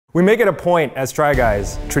We make it a point as Try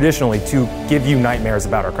Guys, traditionally, to give you nightmares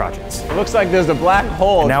about our crotches. It looks like there's a black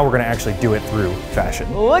hole. And now we're gonna actually do it through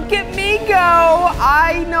fashion. Look at me go!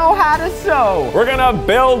 I know how to sew. We're gonna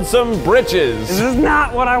build some britches. This is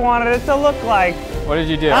not what I wanted it to look like. What did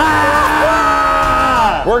you do?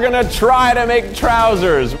 We're gonna try to make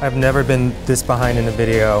trousers. I've never been this behind in a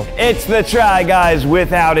video. It's the Try Guys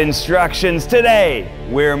without instructions. Today,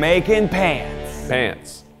 we're making pants.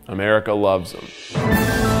 Pants. America loves them.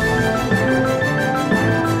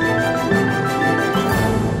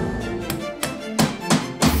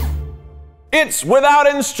 It's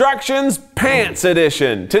Without Instructions Pants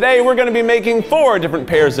Edition. Today we're going to be making 4 different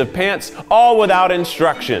pairs of pants, all without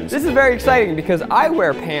instructions. This is very exciting because I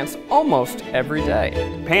wear pants almost every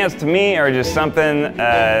day. Pants to me are just something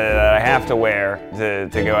that I have to wear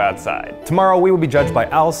to go outside. Tomorrow we will be judged by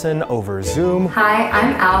Alison over Zoom. Hi,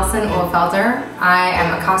 I'm Alison Uhlfelder. I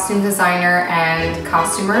am a costume designer and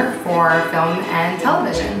costumer for film and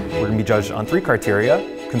television. We're gonna be judged on 3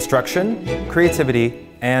 criteria: construction, creativity,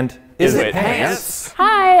 and is it pants?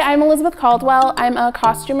 Hi, I'm Elizabeth Caldwell. I'm a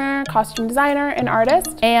costumer, costume designer, and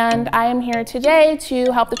artist, and I am here today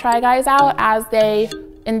to help the Try Guys out as they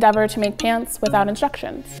endeavor to make pants without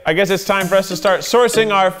instructions. I guess it's time for us to start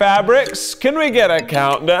sourcing our fabrics. Can we get a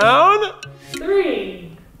countdown?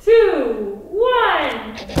 3, 2, 1.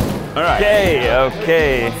 All right.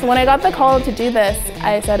 Okay. So when I got the call to do this,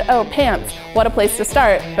 I said, oh, pants, what a place to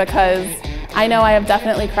start, because I know I have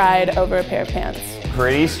definitely cried over a pair of pants.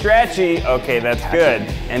 Pretty stretchy. Okay, that's good.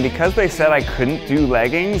 And because they said I couldn't do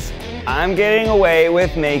leggings, I'm getting away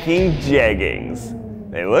with making jeggings.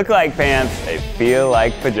 They look like pants, they feel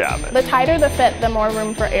like pajamas. The tighter the fit, the more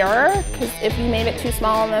room for error, because if you made it too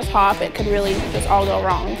small on the top, it could really just all go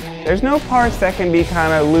wrong. There's no parts that can be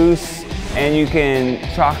kind of loose and you can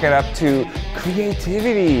chalk it up to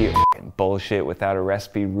creativity. Bullshit without a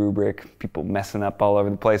recipe rubric, people messing up all over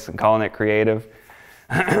the place and calling it creative.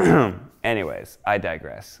 Anyways, I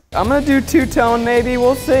digress. I'm gonna do two-tone maybe,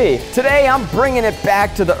 we'll see. Today I'm bringing it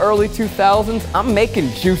back to the early 2000s. I'm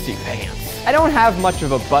making juicy pants. I don't have much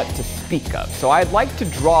of a butt to speak of, so I'd like to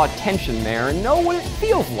draw attention there and know what it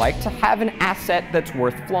feels like to have an asset that's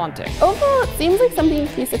worth flaunting. Overall, it seems like something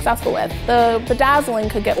to be successful with. The bedazzling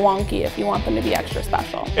could get wonky if you want them to be extra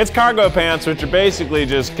special. It's cargo pants, which are basically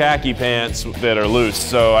just khaki pants that are loose,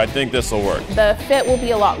 so I think this will work. The fit will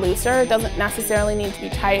be a lot looser. It doesn't necessarily need to be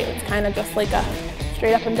tight. It's kind of just like a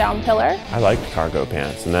straight up and down pillar. I liked cargo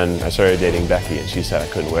pants, and then I started dating Becky, and she said I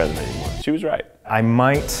couldn't wear them anymore. She was right. I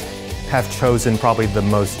might have chosen probably the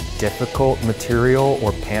most difficult material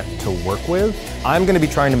or pant to work with. I'm gonna be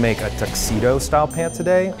trying to make a tuxedo style pant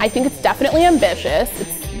today. I think it's definitely ambitious.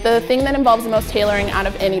 It's the thing that involves the most tailoring out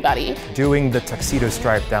of anybody. Doing the tuxedo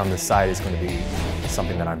stripe down the side is gonna be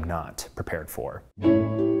something that I'm not prepared for.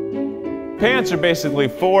 Pants are basically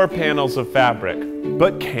 4 panels of fabric.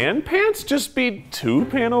 But can pants just be 2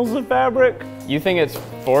 panels of fabric? You think it's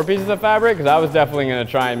 4 pieces of fabric? Because I was definitely gonna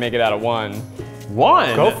try and make it out of 1.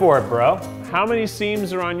 1? Go for it, bro. How many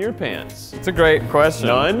seams are on your pants? It's a great question.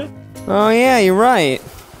 None? Oh yeah, you're right.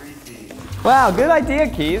 Wow, good idea,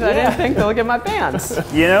 Keith. I didn't think to look at my pants.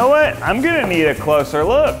 You know what? I'm gonna need a closer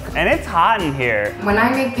look. And it's hot in here. When I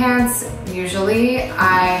make pants, usually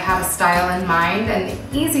I have a style in mind, and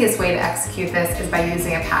the easiest way to execute this is by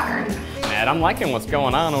using a pattern. Man, I'm liking what's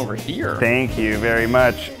going on over here. Thank you very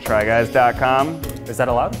much, tryguys.com. Is that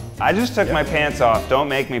allowed? I just took my pants off. Don't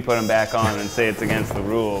make me put them back on and say it's against the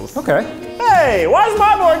rules. Okay. Hey, why's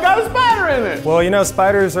my board got a spider in it? Well, you know,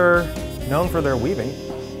 spiders are known for their weaving,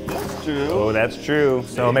 That's true. Oh, that's true.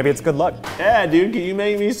 so maybe it's good luck. Yeah, dude, can you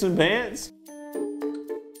make me some pants?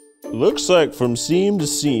 Looks like from seam to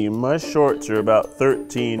seam, my shorts are about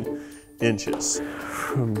 13 inches.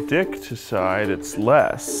 From dick to side, it's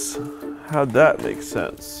less. How'd that make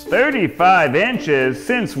sense? 35 inches?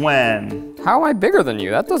 Since when? How am I bigger than you?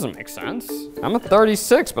 That doesn't make sense. I'm a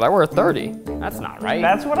 36, but I wear a 30. That's not right.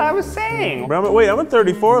 That's what I was saying. Wait, I'm a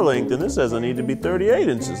 34 length, and this says I need to be 38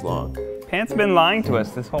 inches long. Pants been lying to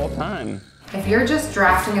us this whole time. If you're just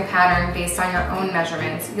drafting a pattern based on your own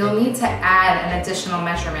measurements, you'll need to add an additional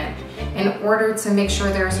measurement in order to make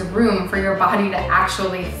sure there's room for your body to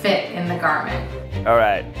actually fit in the garment. All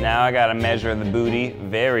right, now I gotta measure the booty.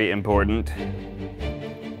 Very important.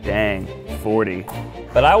 Dang, 40.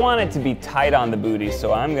 But I want it to be tight on the booty,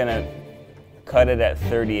 so I'm gonna cut it at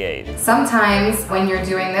 38. Sometimes when you're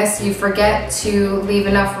doing this, you forget to leave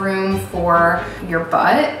enough room for your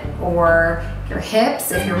butt or your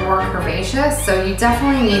hips if you're more curvaceous, so you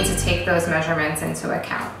definitely need to take those measurements into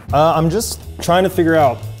account. I'm just trying to figure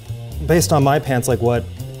out, based on my pants, like what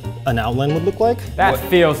an outline would look like. That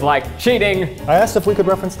feels like cheating. I asked if we could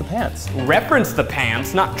reference the pants. Reference the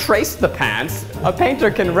pants, not trace the pants. A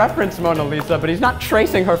painter can reference Mona Lisa, but he's not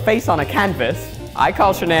tracing her face on a canvas. I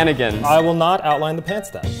call shenanigans. I will not outline the pants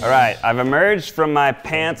then. All right, I've emerged from my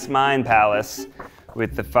pants mind palace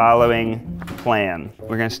with the following plan.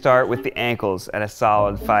 We're gonna start with the ankles at a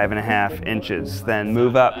solid 5.5 inches, then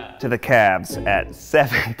move up to the calves at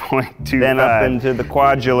 7.2, then up into the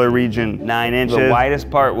quadular region, 9 inches. The widest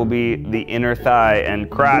part will be the inner thigh, and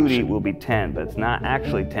crotch will be 10, but it's not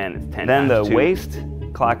actually 10, it's 10. Then the waist,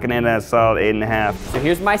 clocking in at a solid 8.5. So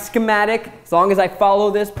here's my schematic. As long as I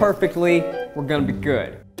follow this perfectly, we're gonna be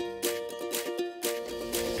good.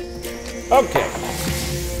 Okay.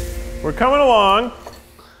 We're coming along.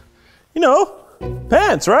 You know,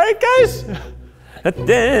 pants, right, guys?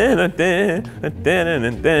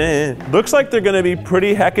 Looks like they're gonna be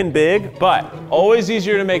pretty heckin' big, but always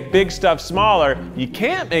easier to make big stuff smaller. You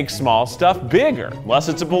can't make small stuff bigger, unless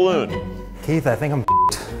it's a balloon. Keith, I think I'm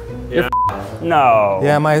No.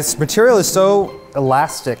 Yeah, my material is so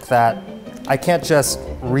elastic that I can't just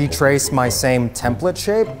retrace my same template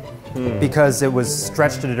shape because it was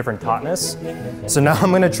stretched at a different tautness. So now I'm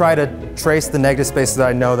gonna try to trace the negative space so that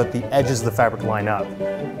I know that the edges of the fabric line up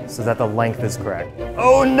so that the length is correct.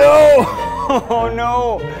 Oh no! Oh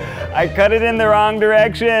no! I cut it in the wrong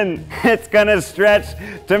direction. It's gonna stretch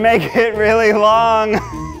to make it really long,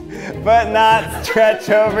 but not stretch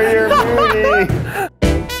over your booty.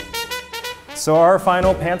 So our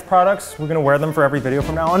final pants products, we're gonna wear them for every video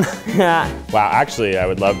from now on. Wow, actually, I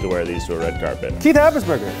would love to wear these to a red carpet. Keith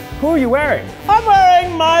Habersberger, who are you wearing? I'm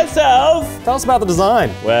wearing myself. Tell us about the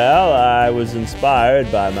design. Well, I was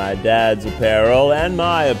inspired by my dad's apparel and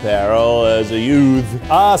my apparel as a youth.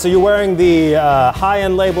 Ah, so you're wearing the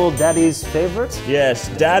high-end label Daddy's Favorites? Yes,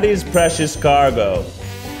 Daddy's Precious Cargo.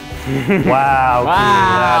 Wow,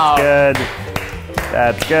 Wow. Keith,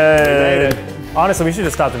 that's good. Made it. Honestly, we should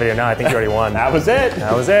just stop the video now. I think you already won. That was it.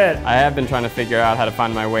 That was it. I have been trying to figure out how to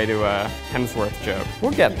find my way to a Hemsworth joke.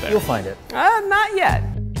 We'll get there. You'll find it. Not yet.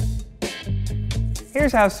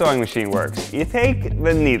 Here's how a sewing machine works. You take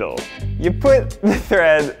the needle, you put the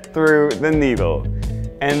thread through the needle,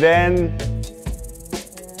 and then,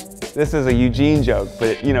 this is a Eugene joke,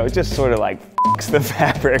 but you know, it just sort of like f***s the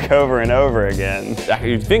fabric over and over again.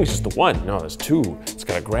 You'd think it's just the one. No, there's two. It's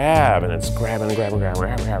gotta grab, and it's grab, and grab, and grab,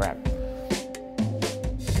 grab, grab, grab.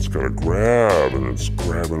 It's gotta grab, and it's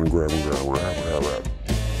grab, and grab, and grab, grab, grab, grab.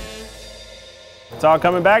 It's all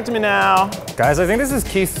coming back to me now. Guys, I think this is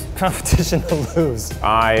Keith's competition to lose.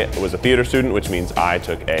 I was a theater student, which means I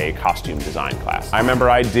took a costume design class. I remember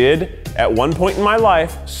I did, at one point in my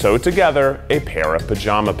life, sew together a pair of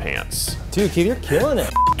pajama pants. Dude, Keith, you're killing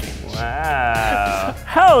it. Wow.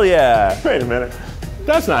 Hell yeah! Wait a minute.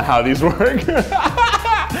 That's not how these work.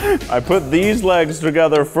 I put these legs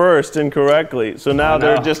together first incorrectly, so now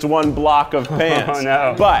they're just one block of pants. Oh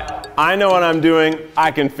no. But I know what I'm doing.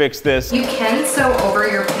 I can fix this. You can sew over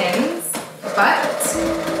your pins, but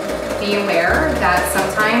be aware that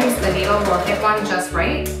sometimes the needle will hit one just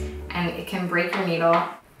right and it can break your needle.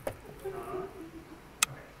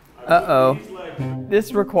 Uh-oh.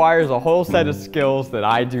 This requires a whole set of skills that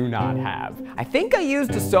I do not have. I think I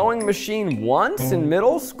used a sewing machine once in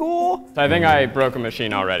middle school. I think I broke a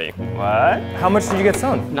machine already. What? How much did you get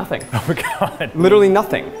sewn? Nothing. Oh my God. Literally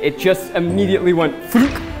nothing. It just immediately went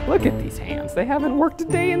fluke. Look at these hands. They haven't worked a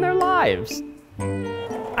day in their lives.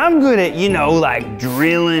 I'm good at, you know, like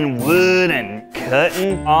drilling wood and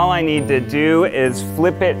cutting. All I need to do is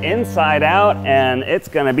flip it inside out and it's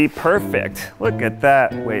gonna be perfect. Look at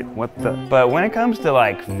that. Wait, what the? But when it comes to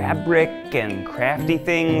like fabric and crafty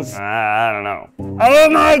things, I don't know. Oh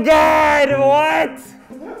my God, what?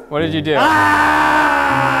 What did you do?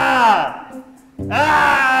 Ah!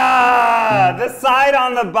 Ah! The side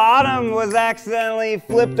on the bottom was accidentally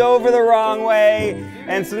flipped over the wrong way,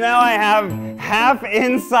 and so now I have half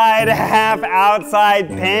inside, half outside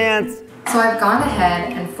pants. So I've gone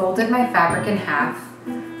ahead and folded my fabric in half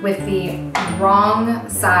with the wrong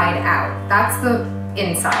side out. That's the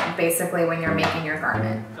inside, basically, when you're making your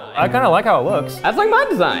garment. I kind of like how it looks. That's like my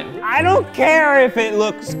design. I don't care if it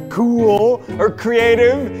looks cool or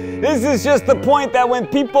creative. This is just the point that when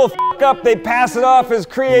people f up, they pass it off as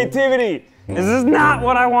creativity. This is not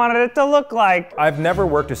what I wanted it to look like. I've never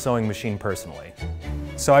worked a sewing machine personally,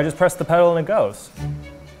 so I just press the pedal and it goes.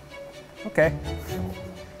 Okay.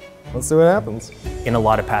 Let's see what happens. In a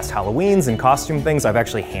lot of past Halloweens and costume things, I've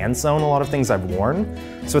actually hand sewn a lot of things I've worn.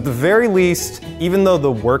 So at the very least, even though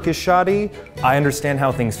the work is shoddy, I understand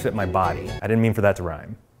how things fit my body. I didn't mean for that to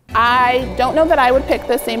rhyme. I don't know that I would pick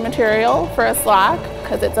the same material for a slack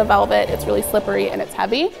because it's a velvet, it's really slippery and it's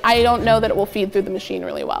heavy. I don't know that it will feed through the machine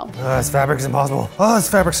really well. This fabric is impossible. Oh, this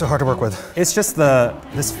fabric's so hard to work with. It's just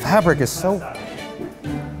this fabric is so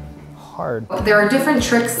hard. There are different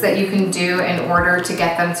tricks that you can do in order to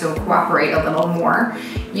get them to cooperate a little more.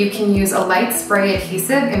 You can use a light spray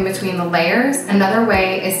adhesive in between the layers. Another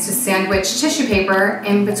way is to sandwich tissue paper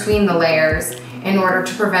in between the layers in order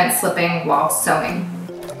to prevent slipping while sewing.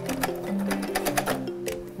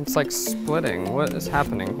 It's like splitting. What is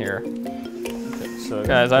happening here? Okay, so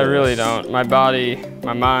Guys, I really don't. My body,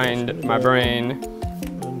 my mind, my brain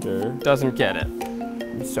doesn't get it.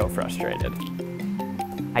 I'm so frustrated.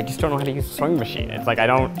 I just don't know how to use a sewing machine. It's like I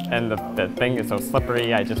don't, and the thing is so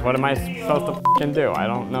slippery. What am I supposed to f***ing do? I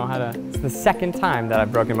don't know how to. It's the second time that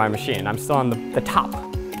I've broken my machine. I'm still on the top.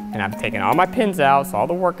 And I've taken all my pins out, so all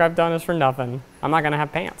the work I've done is for nothing. I'm not gonna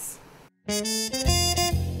have pants.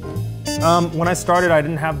 When I started, I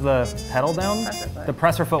didn't have the pedal down. The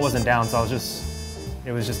presser foot wasn't down, so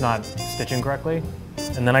it was just not stitching correctly.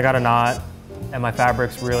 And then I got a knot, and my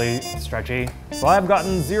fabric's really stretchy. So I've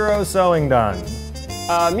gotten 0 sewing done.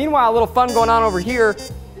 Meanwhile, a little fun going on over here.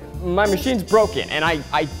 My machine's broken, and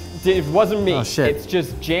it wasn't me. Oh, shit. It's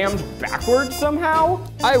just jammed backwards somehow.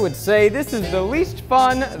 I would say this is the least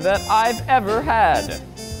fun that I've ever had.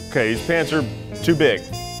 Okay, these pants are too big.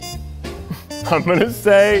 I'm gonna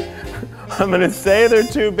say they're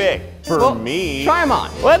too big for me. Try them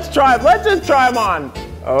on. Let's just try them on.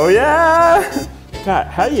 Oh yeah. God,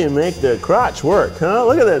 how do you make the crotch work, huh?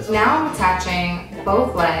 Look at this. Now I'm attaching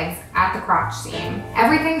both legs at the crotch seam.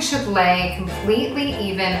 Everything should lay completely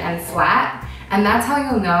even and flat, and that's how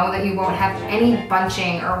you'll know that you won't have any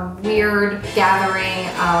bunching or weird gathering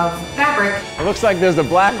of fabric. It looks like there's a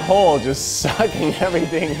black hole just sucking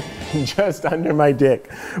everything just under my dick.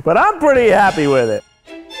 But I'm pretty happy with it.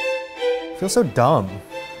 I feel so dumb.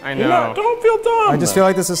 I know. Don't feel dumb. I just feel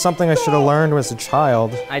like this is something I should have learned as a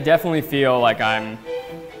child. I definitely feel like I'm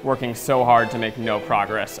working so hard to make no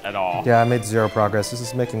progress at all. Yeah, I made 0 progress. This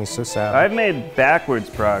is making me so sad. I've made backwards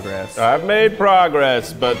progress. I've made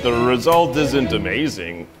progress, but the result isn't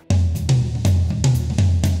amazing.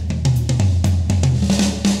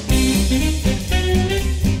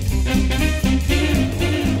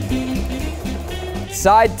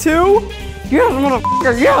 Side 2? Yes,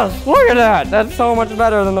 motherfucker, yes! Look at that! That's so much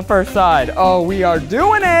better than the first side. Oh, we are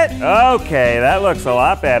doing it! Okay, that looks a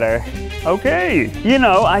lot better. Okay, you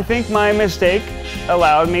know, I think my mistake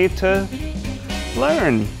allowed me to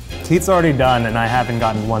learn. Teeth's already done, and I haven't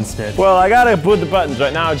gotten 1 stitch. Well, I gotta put the buttons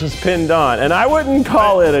right now. It's just pinned on, and I wouldn't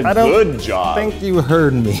call it a good job. I think you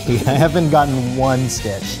heard me. I haven't gotten 1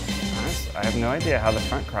 stitch. Honest, I have no idea how the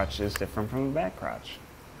front crotch is different from the back crotch.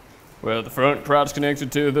 Well, the front crotch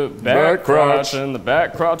connected to the back crotch, and the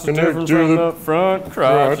back crotch is different from the front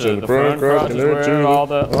crotch, and the front crotch is where all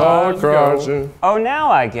the lines go. Oh, now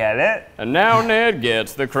I get it. And now Ned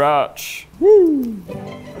gets the crotch. Woo!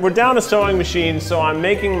 We're down a sewing machine, so I'm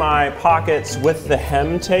making my pockets with the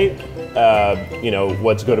hem tape. You know,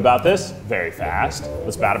 what's good about this? Very fast.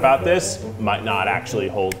 What's bad about this? Might not actually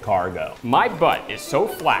hold cargo. My butt is so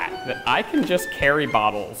flat that I can just carry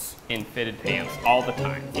bottles in fitted pants all the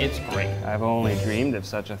time. It's great. I've only dreamed of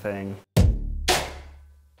such a thing.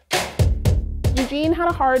 Eugene had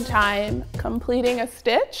a hard time completing a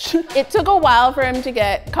stitch. It took a while for him to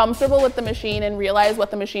get comfortable with the machine and realize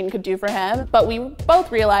what the machine could do for him, but we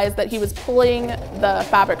both realized that he was pulling the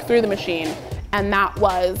fabric through the machine, and that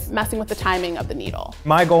was messing with the timing of the needle.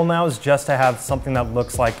 My goal now is just to have something that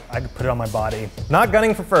looks like I could put it on my body. Not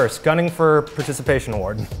gunning for first, gunning for participation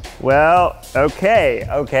award. Well, okay.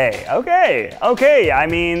 I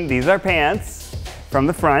mean, these are pants from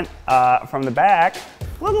the front, from the back.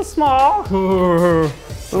 A little small. A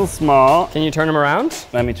little small. Can you turn them around?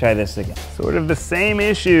 Let me try this again. Sort of the same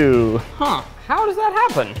issue. Huh, how does that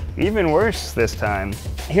happen? Even worse this time.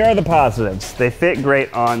 Here are the positives. They fit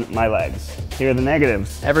great on my legs. Here are the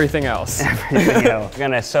negatives. Everything else. Everything else. I'm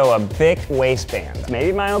gonna sew a big waistband.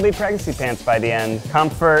 Maybe mine will be pregnancy pants by the end.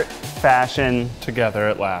 Comfort, fashion. Together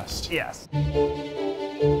at last. Yes.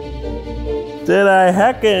 Did I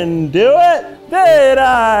heckin' do it? Did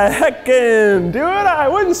I heckin' do it? I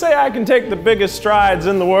wouldn't say I can take the biggest strides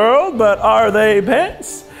in the world, but are they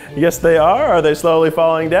pants? Yes, they are. Are they slowly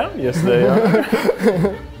falling down? Yes, they are.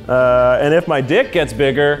 And if my dick gets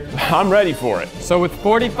bigger, I'm ready for it. So with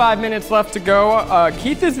 45 minutes left to go,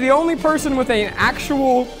 Keith is the only person with an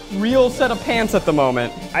actual real set of pants at the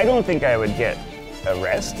moment. I don't think I would get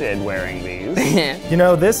arrested wearing these. You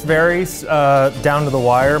know, this very down to the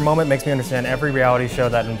wire moment makes me understand every reality show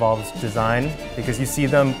that involves design, because you see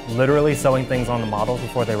them literally sewing things on the models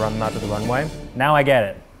before they run them out to the runway. Now I get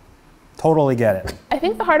it. Totally get it. I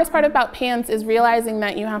think the hardest part about pants is realizing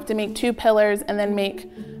that you have to make 2 pillars and then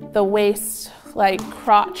make the waist like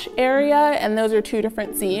crotch area, and those are 2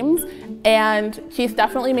 different seams. And Keith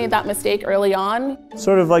definitely made that mistake early on.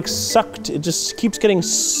 Sort of like sucked, it just keeps getting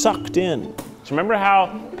sucked in. So remember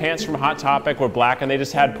how pants from Hot Topic were black and they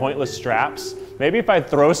just had pointless straps? Maybe if I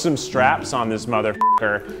throw some straps on this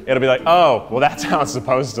motherfucker, it'll be like, oh, well that's how it's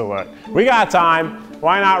supposed to look. We got time,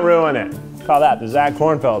 why not ruin it? Call that the Zach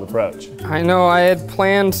Kornfeld approach. I know, I had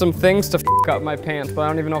planned some things to f up my pants, but I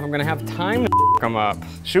don't even know if I'm gonna have time to f them up.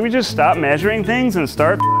 Should we just stop measuring things and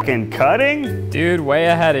start f***ing cutting? Dude, way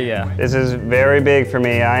ahead of you. This is very big for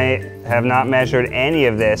me. I have not measured any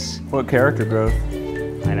of this. What character growth?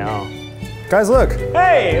 I know. Guys, look.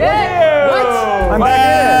 Hey, look at you! I'm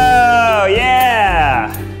back Oh,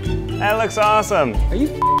 yeah! That looks awesome. Are you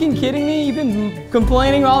f***ing kidding me? You've been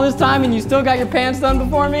complaining all this time and you still got your pants done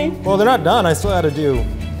before me? Well, they're not done. I still had to do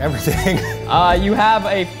everything. You have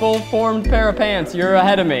a full-formed pair of pants. You're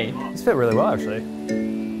ahead of me. These fit really well, actually.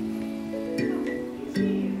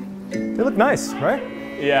 They look nice, right?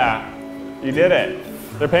 Yeah, you did it.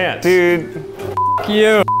 They're pants. Dude, F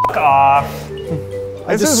you. f off.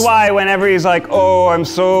 This is why whenever he's like, oh, I'm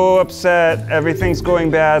so upset, everything's going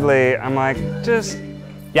badly, I'm like, just...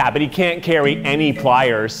 Yeah, but he can't carry any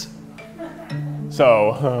pliers.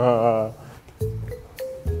 So,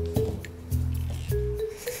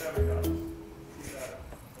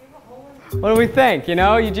 What do we think? You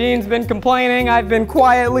know, Eugene's been complaining, I've been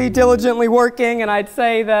quietly, diligently working, and I'd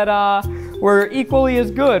say that we're equally as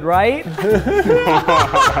good, right?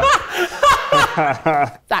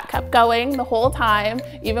 That kept going the whole time,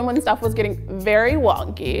 even when stuff was getting very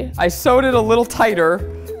wonky. I sewed it a little tighter.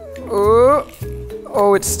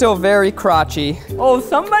 Oh, it's still very crotchy. Oh,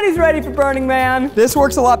 somebody's ready for Burning Man. This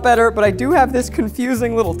works a lot better, but I do have this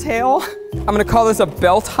confusing little tail. I'm gonna call this a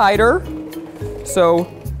belt hider. So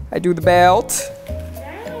I do the belt.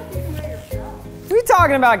 What are you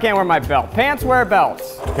talking about? I can't wear my belt. Pants wear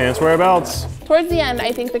belts. pants wear belts. Towards the end,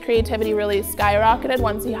 I think the creativity really skyrocketed.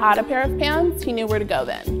 Once he had a pair of pants, he knew where to go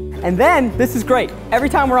then. And then, this is great. Every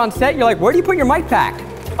time we're on set, you're like, where do you put your mic pack?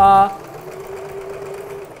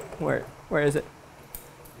 Where is it?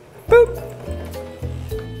 Boop.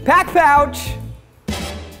 Pack pouch.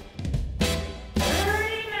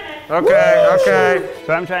 Okay.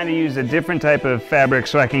 So I'm trying to use a different type of fabric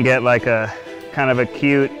so I can get like a kind of a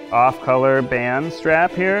cute off-color band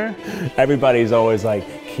strap here. Everybody's always like,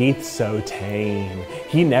 Keith's so tame.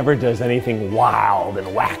 He never does anything wild and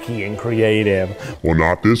wacky and creative. Well,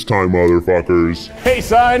 not this time, motherfuckers. Hey,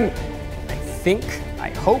 son! I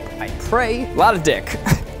hope, I pray. A lot of dick.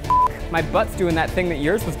 My butt's doing that thing that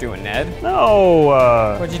yours was doing, Ned.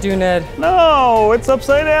 No. What'd you do, Ned? No, it's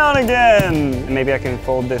upside down again. Maybe I can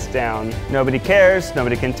fold this down. Nobody cares,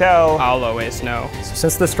 nobody can tell. I'll always know.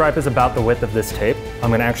 Since the stripe is about the width of this tape,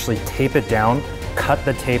 I'm gonna actually tape it down, cut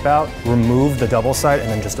the tape out, remove the double side, and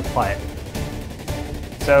then just apply it.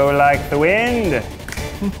 So like the wind.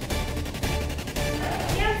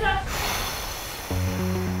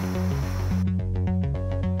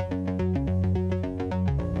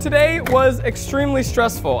 Today was extremely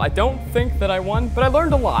stressful. I don't think that I won, but I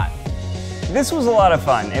learned a lot. This was a lot of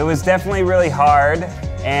fun. It was definitely really hard,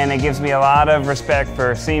 and it gives me a lot of respect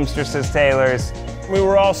for seamstresses, tailors. We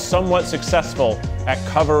were all somewhat successful at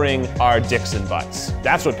covering our dicks and butts.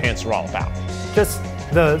 That's what pants are all about. Just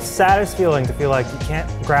the saddest feeling to feel like you can't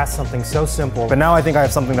grasp something so simple, but now I think I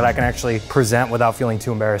have something that I can actually present without feeling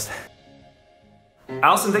too embarrassed.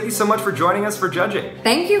 Alison, thank you so much for joining us for judging.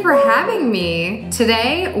 Thank you for having me.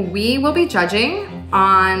 Today, we will be judging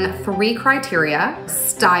on 3 criteria: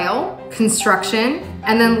 style, construction,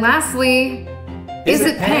 and then lastly, is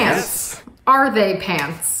it pants? Are they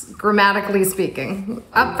pants, grammatically speaking?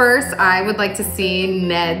 Up first, I would like to see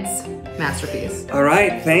Ned's masterpiece. All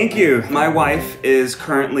right, thank you. My wife is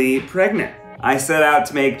currently pregnant. I set out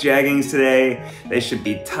to make jeggings today. They should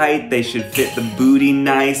be tight, they should fit the booty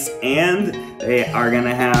nice, and they are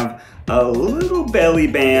gonna have a little belly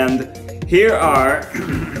band. Here are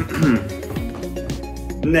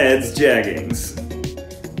Ned's jeggings.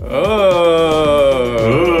 Oh.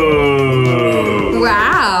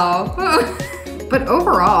 Wow. But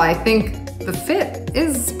overall, I think the fit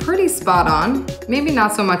is pretty spot on. Maybe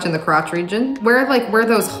not so much in the crotch region. Where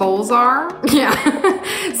those holes are. Yeah.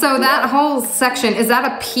 So that whole section, is that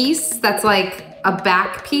a piece that's like a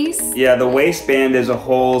back piece. Yeah, the waistband is a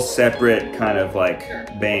whole separate kind of like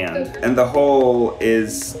band. And the whole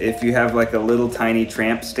is if you have like a little tiny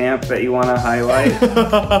tramp stamp that you want to highlight.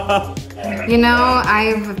 You know,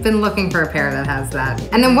 I've been looking for a pair that has that.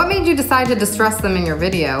 And then what made you decide to distress them in your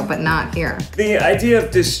video, but not here? The idea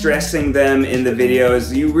of distressing them in the video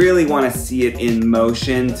is you really want to see it in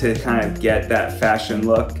motion to kind of get that fashion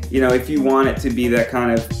look. You know, if you want it to be that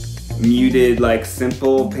kind of muted, like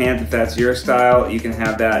simple pant, if that's your style, you can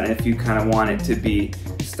have that. And if you kind of want it to be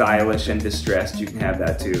stylish and distressed, you can have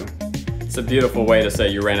that too. It's a beautiful way to say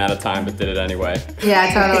you ran out of time but did it anyway.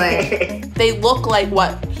 Yeah, totally. They look like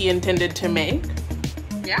what he intended to make.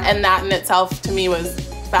 Yeah. And that in itself to me was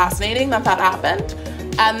fascinating that happened.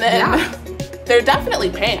 And then they're definitely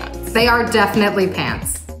pants. They are definitely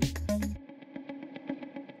pants.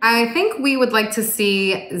 I think we would like to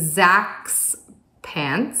see Zach's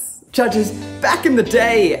pants. Judges, back in the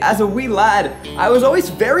day, as a wee lad, I was always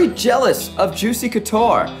very jealous of Juicy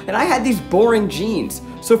Couture, and I had these boring jeans.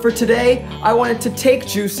 So for today, I wanted to take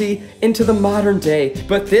Juicy into the modern day,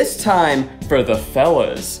 but this time for the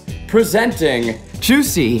fellas, presenting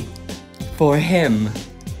Juicy for him.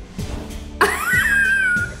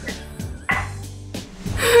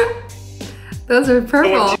 Those are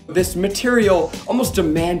purple. This material almost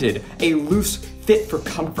demanded a loose fit for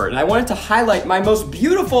comfort, and I wanted to highlight my most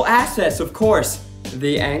beautiful assets, of course,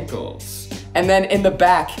 the ankles. And then in the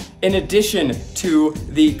back, in addition to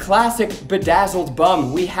the classic bedazzled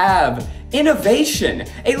bum, we have innovation,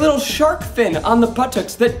 a little shark fin on the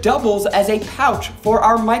buttocks that doubles as a pouch for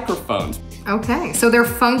our microphones. Okay, so they're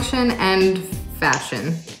function and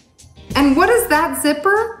fashion. And what is that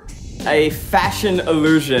zipper? A fashion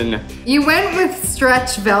illusion. You went with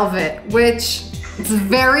stretch velvet, which is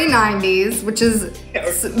very 90s, which is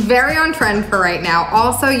very on trend for right now.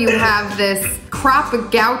 Also, you have this crop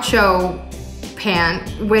gaucho pant,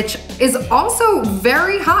 which is also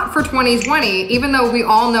very hot for 2020, even though we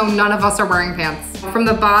all know none of us are wearing pants. From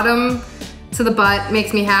the bottom to the butt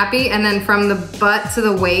makes me happy, and then from the butt to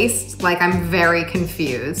the waist, like I'm very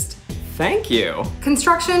confused. Thank you.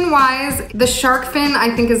 Construction-wise, the shark fin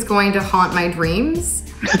I think is going to haunt my dreams.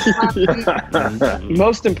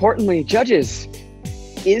 Most importantly, judges,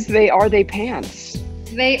 are they pants?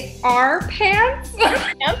 They are pants?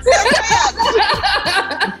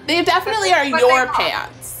 They definitely are your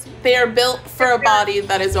pants. They are built for a body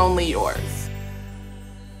that is only yours.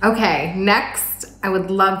 Okay, next, I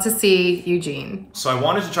would love to see Eugene. So I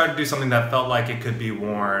wanted to try to do something that felt like it could be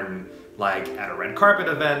worn like at a red carpet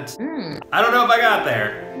event. I don't know if I got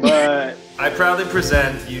there, but I proudly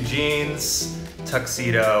present Eugene's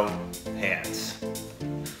tuxedo pants.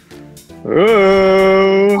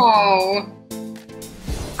 Oh.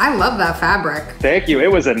 I love that fabric. Thank you.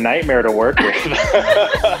 It was a nightmare to work with.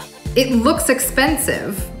 It looks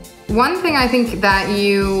expensive. One thing I think that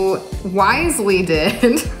you wisely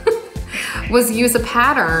did was use a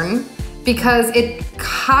pattern because it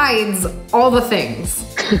hides all the things.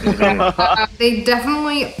 They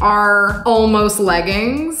definitely are almost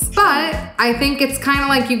leggings, but I think it's kind of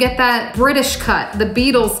like you get that British cut, the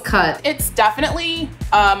Beatles cut. It's definitely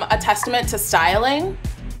a testament to styling.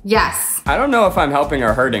 Yes. I don't know if I'm helping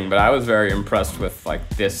or hurting, but I was very impressed with like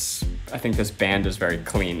this. I think this band is very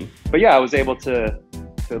clean. But yeah, I was able to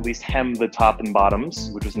at least hem the top and bottoms,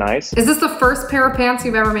 which was nice. Is this the first pair of pants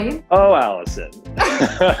you've ever made? Oh, Alison.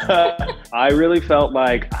 I really felt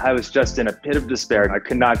like I was just in a pit of despair. I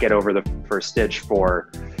could not get over the first stitch for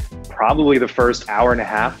probably the first hour and a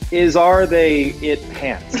half. Are they it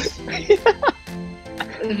pants?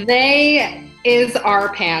 They is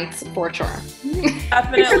our pants for sure.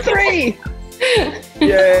 Definitely.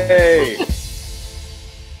 Yay!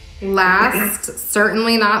 Last,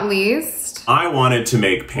 certainly not least, I wanted to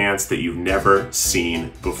make pants that you've never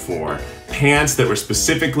seen before. Pants that were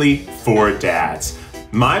specifically for dads.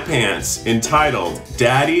 My pants entitled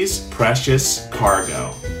Daddy's Precious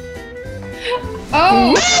Cargo.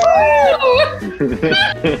 Oh!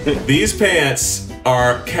 These pants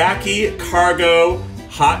are khaki cargo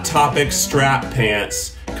Hot Topic strap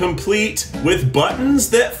pants, complete with buttons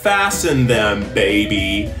that fasten them,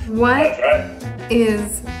 baby. What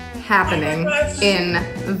is happening in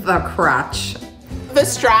the crotch? The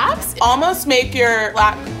straps almost make your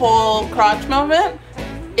black hole crotch moment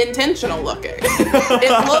intentional looking.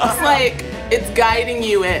 It looks like it's guiding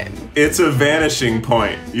you in. It's a vanishing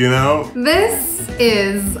point, you know? This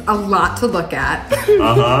is a lot to look at.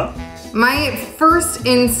 Uh-huh. My first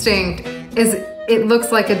instinct is it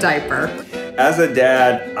looks like a diaper. As a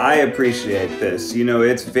dad, I appreciate this. You know,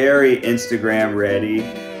 it's very Instagram ready.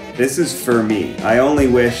 This is for me. I only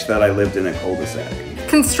wish that I lived in a cul-de-sac.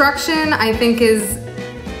 Construction, I think,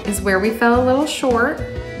 is where we fell a little short.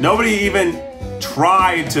 Nobody even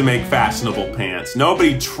tried to make fashionable pants.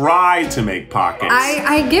 Nobody tried to make pockets.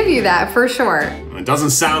 I give you that for sure. It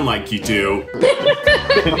doesn't sound like you do.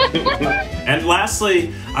 And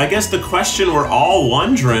lastly, I guess the question we're all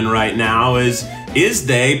wondering right now is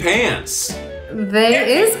they pants?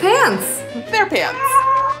 They is pants. They're pants.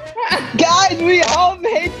 Guys, we all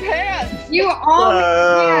made pants. You all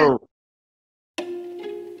made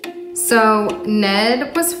pants. So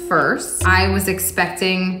Ned was first. I was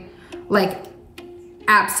expecting like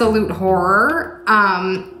absolute horror.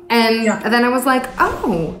 And then I was like,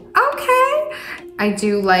 oh, okay. I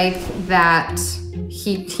do like that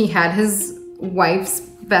he had his wife's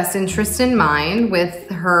best interest in mind with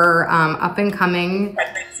her up and coming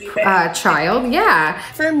child. Yeah.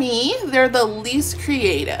 For me, they're the least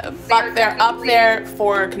creative, but they're up there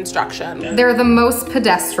for construction. They're the most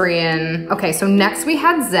pedestrian. Okay, so next we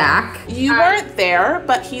had Zach. You weren't there,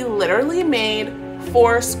 but he literally made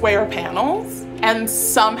 4 square panels. And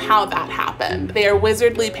somehow that happened. They are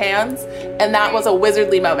wizardly pants, and that was a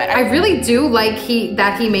wizardly moment. I really do like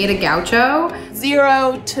that he made a gaucho.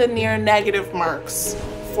 0 to near negative marks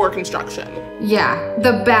for construction. Yeah,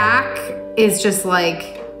 the back is just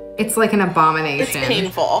like, it's like an abomination. It's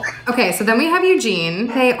painful. Okay, so then we have Eugene.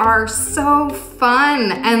 They are so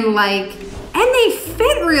fun and they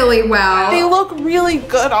fit really well. They look really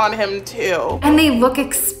good on him too. And they look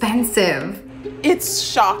expensive. It's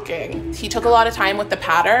shocking. He took a lot of time with the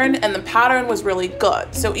pattern, and the pattern was really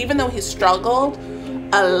good. So even though he struggled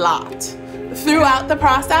a lot throughout the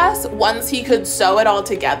process, once he could sew it all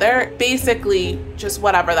together, basically just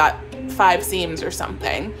whatever, that 5 seams or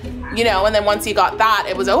something, you know, and then once he got that,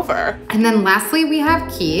 it was over. And then lastly, we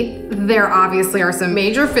have Keith. There obviously are some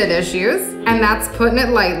major fit issues, and that's putting it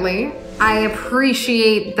lightly. I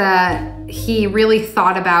appreciate that he really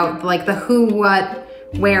thought about like the who, what,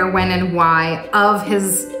 where, when, and why of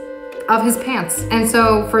his pants. And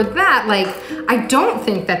so for that, like, I don't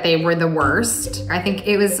think that they were the worst. I think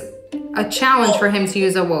it was a challenge for him to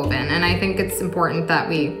use a woven, and I think it's important that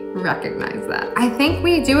we recognize that. I think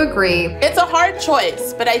we do agree. It's a hard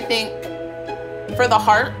choice, but I think for the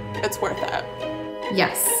heart, it's worth it.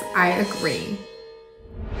 Yes, I agree.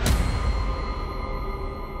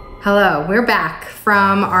 Hello, we're back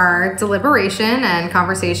from our deliberation and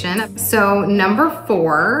conversation. So number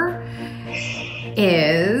 4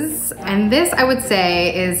 is, and this I would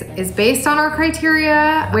say is based on our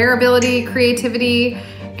criteria, wearability, creativity,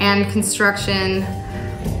 and construction.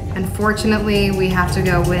 Unfortunately, we have to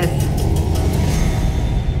go with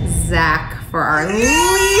Zach for our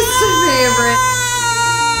least favorite.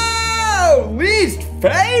 Oh, least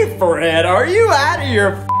favorite? Are you out of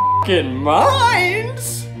your f***ing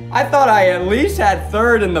minds? I thought I at least had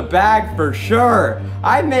 3rd in the bag for sure.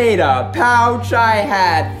 I made a pouch, I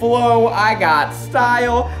had flow, I got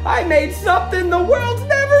style, I made something the world's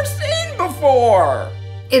never seen before.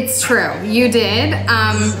 It's true, you did.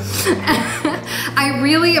 I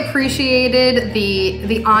really appreciated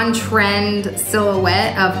the on-trend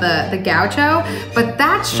silhouette of the gaucho, but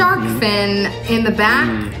that shark fin in the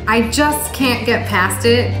back, I just can't get past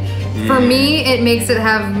it. For me, it makes it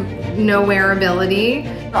have no wearability.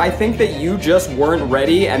 I think that you just weren't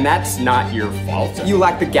ready, and that's not your fault. You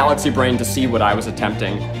lack the galaxy brain to see what I was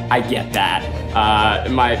attempting. I get that.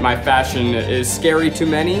 My fashion is scary to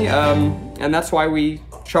many, and that's why we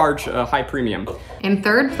charge a high premium. In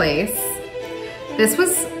 3rd place, this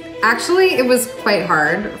was, actually, it was quite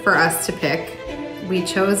hard for us to pick. We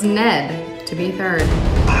chose Ned to be 3rd.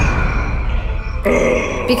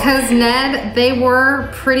 Because Ned, they were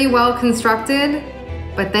pretty well constructed,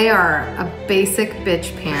 but they are a basic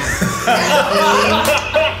bitch pants.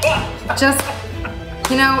 Just,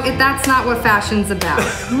 you know, that's not what fashion's about.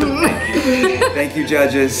 Thank you,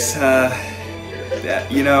 judges.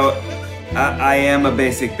 You know, I am a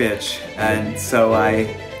basic bitch, and so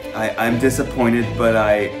I'm disappointed, but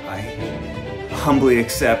I humbly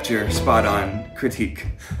accept your spot-on critique.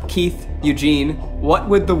 Keith, Eugene, what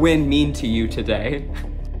would the win mean to you today?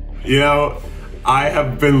 You know, I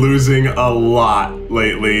have been losing a lot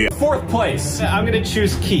lately. 4th place. I'm gonna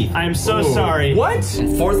choose Keith. I'm so sorry. What? In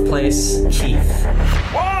 4th place, Keith.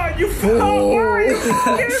 Oh, you are you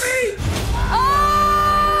kidding me?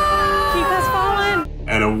 Keith has fallen.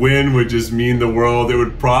 And a win would just mean the world. It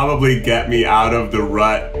would probably get me out of the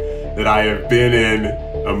rut that I have been in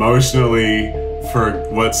emotionally for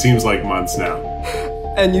what seems like months now.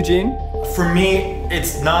 And Eugene? For me,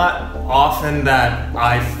 it's not often that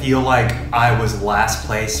I feel like I was last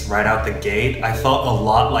place right out the gate. I felt a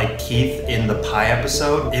lot like Keith in the pie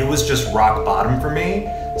episode. It was just rock bottom for me.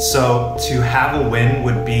 So to have a win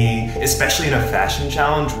would be, especially in a fashion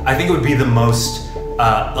challenge, I think it would be the most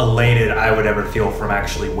elated I would ever feel from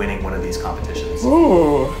actually winning one of these competitions.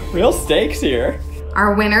 Ooh, real stakes here.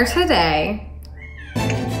 Our winner today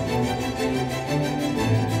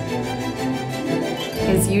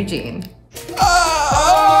is Eugene.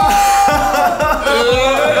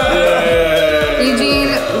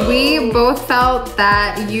 Eugene, we both felt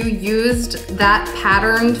that you used that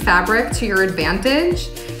patterned fabric to your advantage.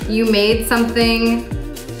 You made something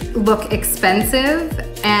look expensive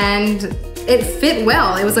and it fit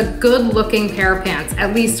well. It was a good looking pair of pants,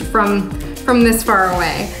 at least from this far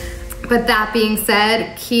away. But that being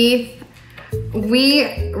said, Keith,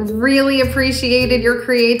 we really appreciated your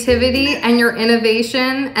creativity and your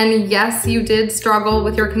innovation. And yes, you did struggle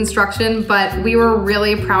with your construction, but we were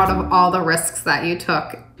really proud of all the risks that you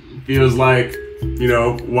took. Feels like, you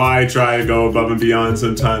know, why try to go above and beyond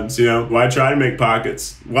sometimes, you know? Why try to make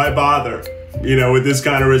pockets? Why bother? You know, with this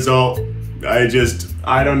kind of result,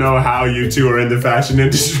 I don't know how you two are in the fashion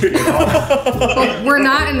industry at all. Well, we're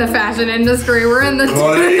not in the fashion industry, we're in the...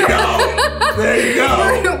 Well, there you go. There you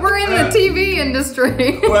go. We're in the TV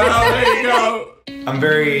industry. Well, there you go. I'm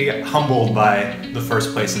very humbled by the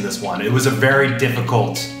first place in this one. It was a very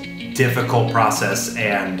difficult process,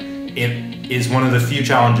 and it is one of the few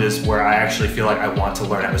challenges where I actually feel like I want to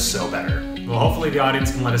learn how to sew better. Well, hopefully the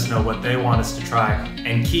audience can let us know what they want us to try,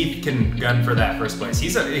 and Keith can gun for that first place.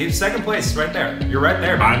 He's second place right there. You're right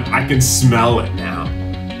there, man. I can smell it now.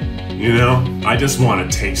 You know, I just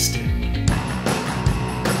want to taste it.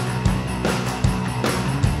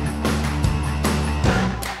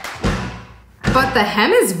 But the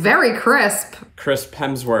hem is very crisp. Crisp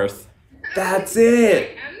Hemsworth. That's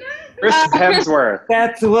it. Chris Hemsworth.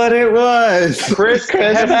 That's what it was. Chris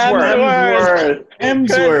Hemsworth.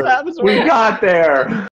 Hemsworth. We got there.